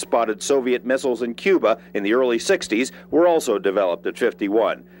planes that spotted Soviet missiles in Cuba in the early 60s were also developed at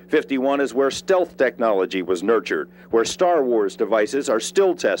 51. 51 is where stealth technology was nurtured, where Star Wars devices are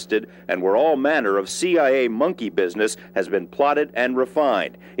still tested, and where all manner of CIA monkey business has been plotted and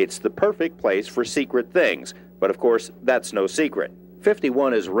refined. It's the perfect place for secret things, but of course, that's no secret.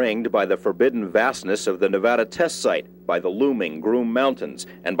 51 is ringed by the forbidden vastness of the Nevada test site, by the looming Groom Mountains,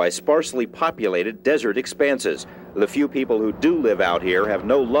 and by sparsely populated desert expanses. The few people who do live out here have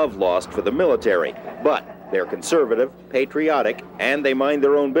no love lost for the military, but they're conservative, patriotic, and they mind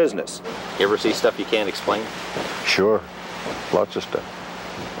their own business. You ever see stuff you can't explain? Sure. Lots of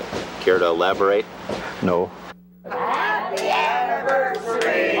stuff. Care to elaborate? No. Happy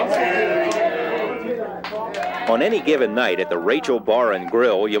anniversary to you. On any given night at the Rachel Bar and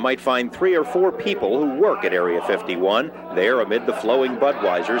Grill, you might find 3 or 4 people who work at Area 51, there amid the flowing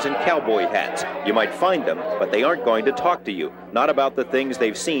Budweisers and cowboy hats. You might find them, but they aren't going to talk to you, not about the things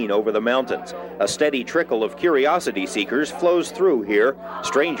they've seen over the mountains. A steady trickle of curiosity seekers flows through here,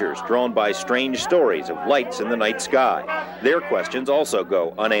 strangers drawn by strange stories of lights in the night sky. Their questions also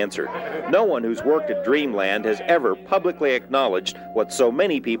go unanswered. No one who's worked at Dreamland has ever publicly acknowledged what so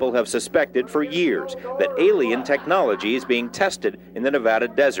many people have suspected for years, that alien technology is being tested in the Nevada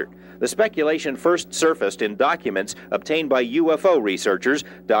desert. The speculation first surfaced in documents obtained by UFO researchers,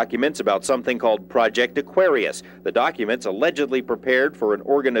 documents about something called Project Aquarius. The documents, allegedly prepared for an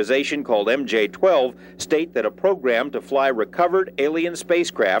organization called MJ-12, state that a program to fly recovered alien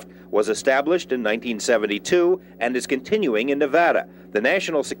spacecraft was established in 1972 and is continuing in Nevada. The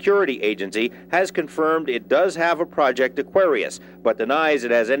National Security Agency has confirmed it does have a Project Aquarius, but denies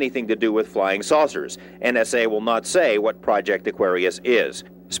it has anything to do with flying saucers. NSA will not say what Project Aquarius is.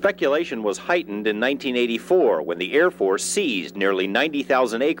 Speculation was heightened in 1984 when the Air Force seized nearly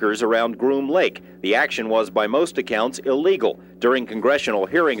 90,000 acres around Groom Lake. The action was, by most accounts, illegal. During congressional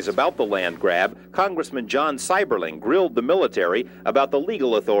hearings about the land grab, Congressman John Seiberling grilled the military about the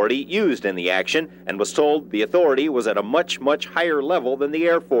legal authority used in the action and was told the authority was at a much, much higher level than the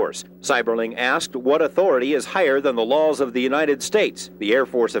Air Force. Seiberling asked what authority is higher than the laws of the United States. The Air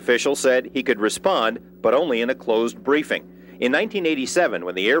Force official said he could respond, but only in a closed briefing. In 1987,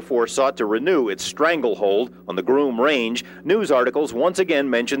 when the Air Force sought to renew its stranglehold on the Groom Range, news articles once again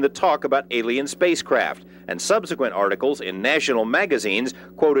mentioned the talk about alien spacecraft, and subsequent articles in national magazines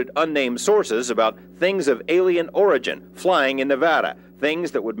quoted unnamed sources about things of alien origin flying in Nevada, things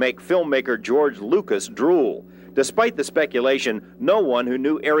that would make filmmaker George Lucas drool. Despite the speculation, no one who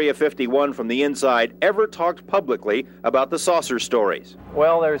knew Area 51 from the inside ever talked publicly about the saucer stories.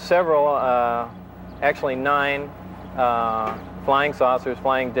 Well, there's several, actually 9 flying saucers,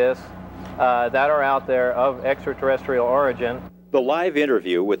 flying discs that are out there of extraterrestrial origin. The live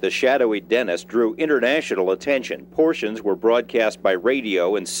interview with the shadowy Dennis drew international attention. Portions were broadcast by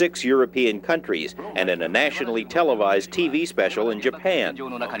radio in 6 European countries and in a nationally televised TV special in Japan.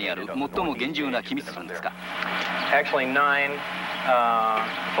 Actually 9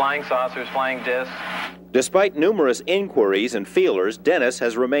 flying saucers, flying discs. Despite numerous inquiries and feelers, Dennis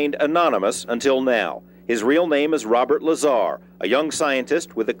has remained anonymous until now. His real name is Robert Lazar, a young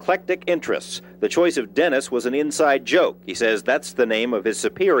scientist with eclectic interests. The choice of Dennis was an inside joke. He says that's the name of his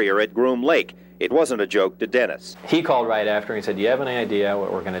superior at Groom Lake. It wasn't a joke to Dennis. He called right after and he said, "Do you have any idea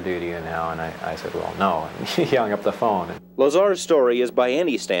what we're going to do to you now?" And I said, "Well, no." And he hung up the phone. Lazar's story is by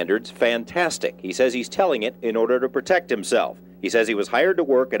any standards fantastic. He says he's telling it in order to protect himself. He says he was hired to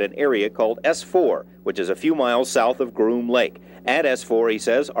work at an area called S4, which is a few miles south of Groom Lake. At S4, he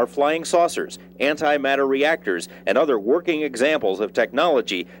says, are flying saucers, antimatter reactors, and other working examples of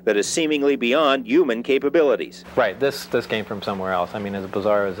technology that is seemingly beyond human capabilities. Right, this came from somewhere else. I mean, as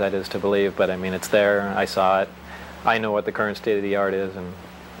bizarre as that is to believe, but I mean, it's there. I saw it. I know what the current state of the art is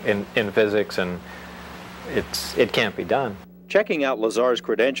in physics, and it can't be done. Checking out Lazar's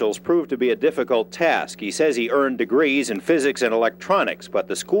credentials proved to be a difficult task. He says he earned degrees in physics and electronics, but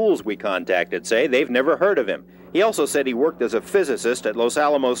the schools we contacted say they've never heard of him. He also said he worked as a physicist at Los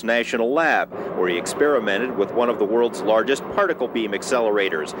Alamos National Lab, where he experimented with one of the world's largest particle beam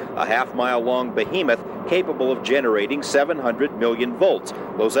accelerators, a half-mile-long behemoth capable of generating 700 million volts.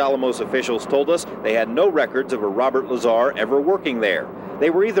 Los Alamos officials told us they had no records of a Robert Lazar ever working there. They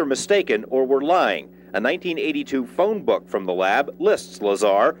were either mistaken or were lying. A 1982 phone book from the lab lists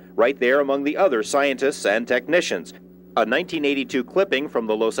Lazar right there among the other scientists and technicians. A 1982 clipping from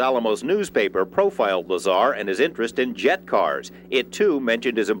the Los Alamos newspaper profiled Lazar and his interest in jet cars. It, too,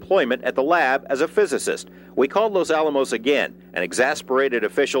 mentioned his employment at the lab as a physicist. We called Los Alamos again. An exasperated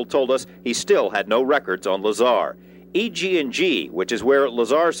official told us he still had no records on Lazar. EG&G, which is where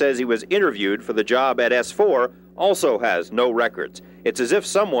Lazar says he was interviewed for the job at S4, also has no records. It's as if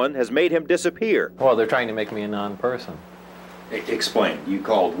someone has made him disappear. Well, they're trying to make me a non-person. Explain. You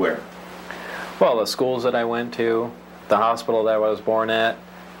called where? Well, the schools that I went to, the hospital that I was born at,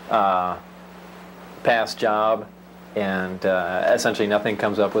 past job, and essentially nothing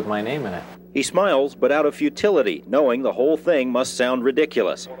comes up with my name in it. He smiles, but out of futility, knowing the whole thing must sound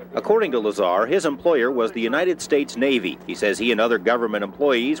ridiculous. According to Lazar, his employer was the United States Navy. He says he and other government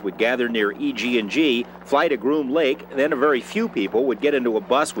employees would gather near EG&G, fly to Groom Lake, then a very few people would get into a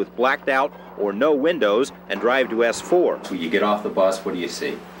bus with blacked out or no windows and drive to S4. When you get off the bus, what do you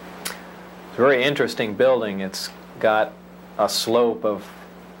see? It's a very interesting building. It's got a slope of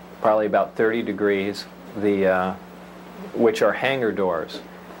probably about 30 degrees, which are hangar doors.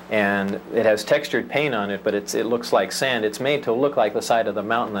 And it has textured paint on it, but it looks like sand. It's made to look like the side of the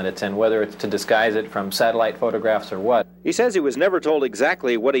mountain that it's in, whether it's to disguise it from satellite photographs or what. He says he was never told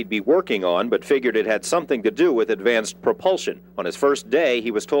exactly what he'd be working on, but figured it had something to do with advanced propulsion. On his first day, he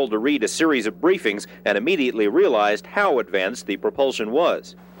was told to read a series of briefings and immediately realized how advanced the propulsion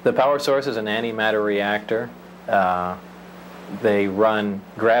was. The power source is an antimatter reactor. They run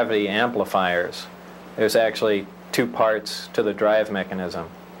gravity amplifiers. There's actually two parts to the drive mechanism.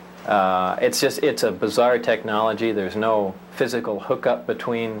 It's a bizarre technology. There's no physical hookup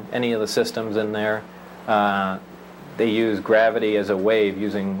between any of the systems in there. They use gravity as a wave,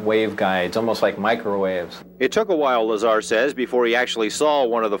 using waveguides, almost like microwaves. It took a while, Lazar says, before he actually saw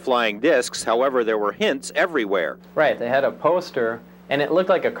one of the flying discs. However, there were hints everywhere. Right, they had a poster, and it looked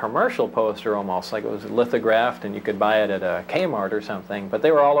like a commercial poster almost, like it was lithographed and you could buy it at a Kmart or something. But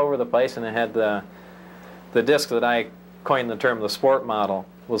they were all over the place, and it had the disc that I coined the term the sport model.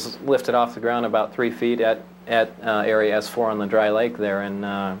 Was lifted off the ground about 3 feet at area S4 on the dry lake there, and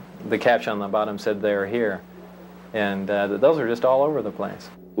the caption on the bottom said "They're here," and those are just all over the place.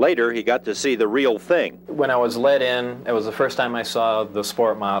 Later, he got to see the real thing. When I was let in, it was the first time I saw the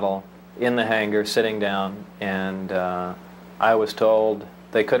sport model in the hangar sitting down, and I was told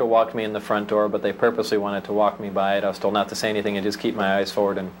they could have walked me in the front door, but they purposely wanted to walk me by it. I was told not to say anything and just keep my eyes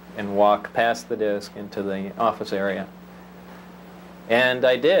forward and walk past the disc into the office area. And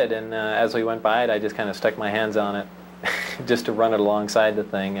I did, and as we went by it, I just kind of stuck my hands on it just to run it alongside the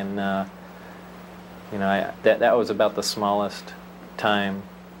thing, and that was about the smallest time.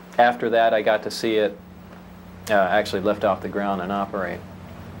 After that, I got to see it actually lift off the ground and operate.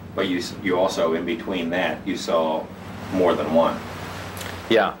 But you also, in between that, you saw more than one.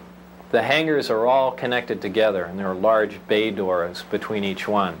 Yeah. The hangars are all connected together, and there are large bay doors between each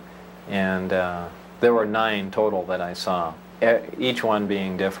one. And there were 9 total that I saw, each one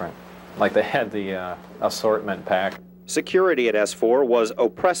being different. Like they had the assortment pack. Security at S4 was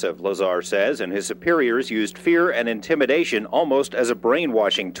oppressive, Lazar says, and his superiors used fear and intimidation almost as a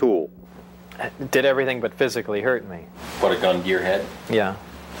brainwashing tool. It did everything but physically hurt me. Put a gun to your head? Yeah.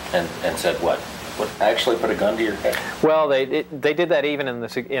 And said what? Actually put a gun to your head? Well, they did that even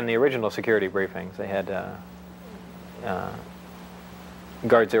in the original security briefings. They had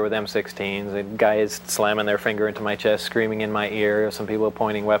guards there with M16s, and guys slamming their finger into my chest, screaming in my ear, some people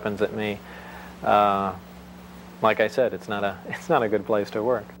pointing weapons at me. like I said, it's not a good place to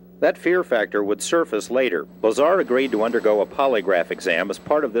work. That fear factor would surface later. Lazar agreed to undergo a polygraph exam as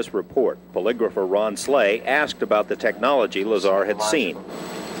part of this report. Polygrapher Ron Slay asked about the technology Lazar had seen.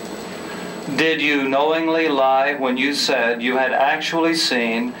 Did you knowingly lie when you said you had actually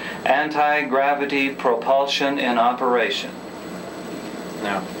seen anti-gravity propulsion in operation?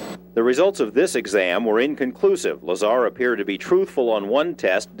 No. The results of this exam were inconclusive. Lazar appeared to be truthful on one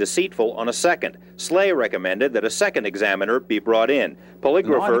test, deceitful on a second. Slay recommended that a second examiner be brought in.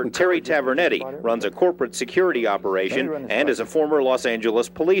 Polygrapher Terry Tavernetti runs a corporate security operation and is a former Los Angeles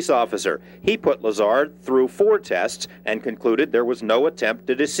police officer. He put Lazar through 4 tests and concluded there was no attempt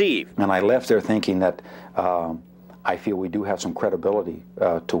to deceive. And I left there thinking that I feel we do have some credibility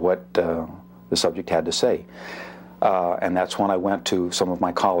to what the subject had to say. And that's when I went to some of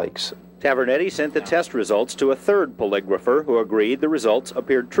my colleagues. Tavernetti sent the test results to a third polygrapher who agreed the results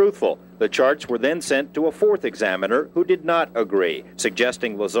appeared truthful. The charts were then sent to a fourth examiner who did not agree,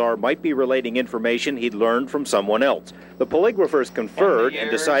 suggesting Lazar might be relating information he'd learned from someone else. The polygraphers conferred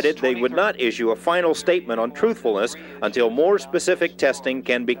and decided they would not issue a final statement on truthfulness until more specific testing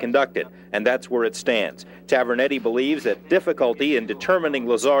can be conducted, and that's where it stands. Tavernetti believes that difficulty in determining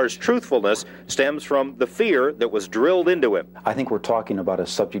Lazar's truthfulness stems from the fear that was drilled into him. I think we're talking about a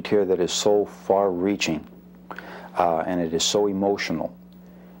subject here that is so far-reaching, and it is so emotional.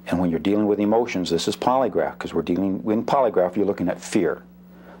 And when you're dealing with emotions, this is polygraph, because we're dealing, in polygraph, you're looking at fear.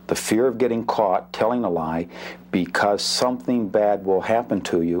 The fear of getting caught telling a lie because something bad will happen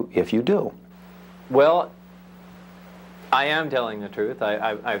to you if you do. Well, I am telling the truth.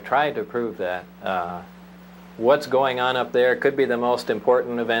 I've tried to prove that. What's going on up there could be the most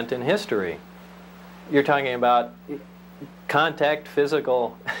important event in history. You're talking about contact,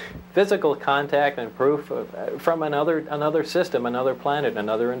 physical contact and proof from another system, another planet,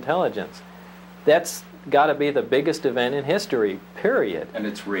 another intelligence. That's got to be the biggest event in history, period. And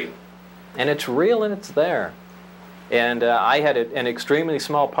it's real. And it's real and it's there. And I had an extremely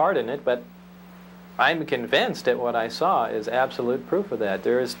small part in it, but I'm convinced that what I saw is absolute proof of that.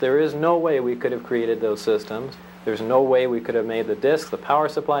 There is no way we could have created those systems. There's no way we could have made the discs, the power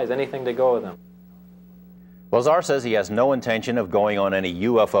supplies, anything to go with them. Lazar says he has no intention of going on any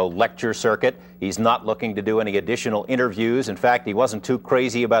UFO lecture circuit. He's not looking to do any additional interviews. In fact, he wasn't too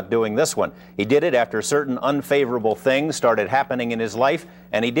crazy about doing this one. He did it after certain unfavorable things started happening in his life,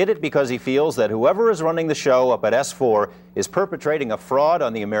 and he did it because he feels that whoever is running the show up at S4 is perpetrating a fraud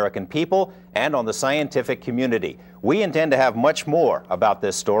on the American people and on the scientific community. We intend to have much more about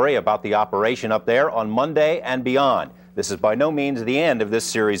this story, about the operation up there, on Monday and beyond. This is by no means the end of this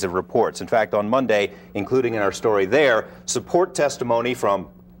series of reports. In fact, on Monday, including in our story there, support testimony from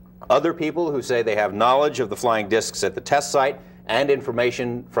other people who say they have knowledge of the flying discs at the test site, and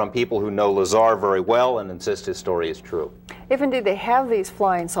information from people who know Lazar very well and insist his story is true. If indeed they have these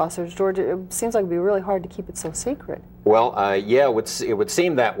flying saucers, George, it seems like it would be really hard to keep it so secret. Well, yeah, it would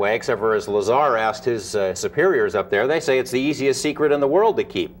seem that way, except for as Lazar asked his superiors up there, they say it's the easiest secret in the world to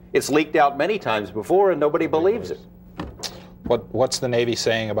keep. It's leaked out many times before and nobody believes it. What's the Navy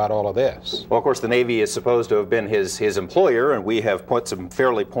saying about all of this? Well, of course, the Navy is supposed to have been his employer, and we have put some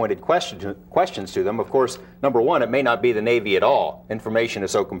fairly pointed questions to them. Of course, number one, it may not be the Navy at all. Information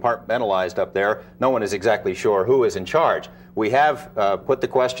is so compartmentalized up there, no one is exactly sure who is in charge. We have put the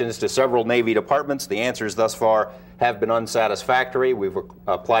questions to several Navy departments. The answers thus far have been unsatisfactory. We've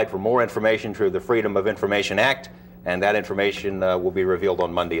applied for more information through the Freedom of Information Act, and that information will be revealed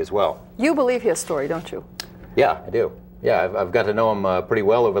on Monday as well. You believe his story, don't you? Yeah, I do. Yeah, I've got to know him pretty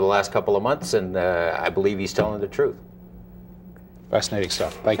well over the last couple of months, and I believe he's telling the truth. Fascinating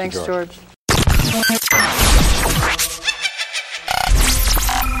stuff. Thanks, you, George.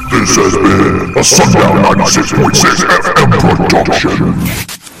 This has been a Sundown 96.6 FM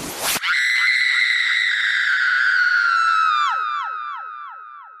production.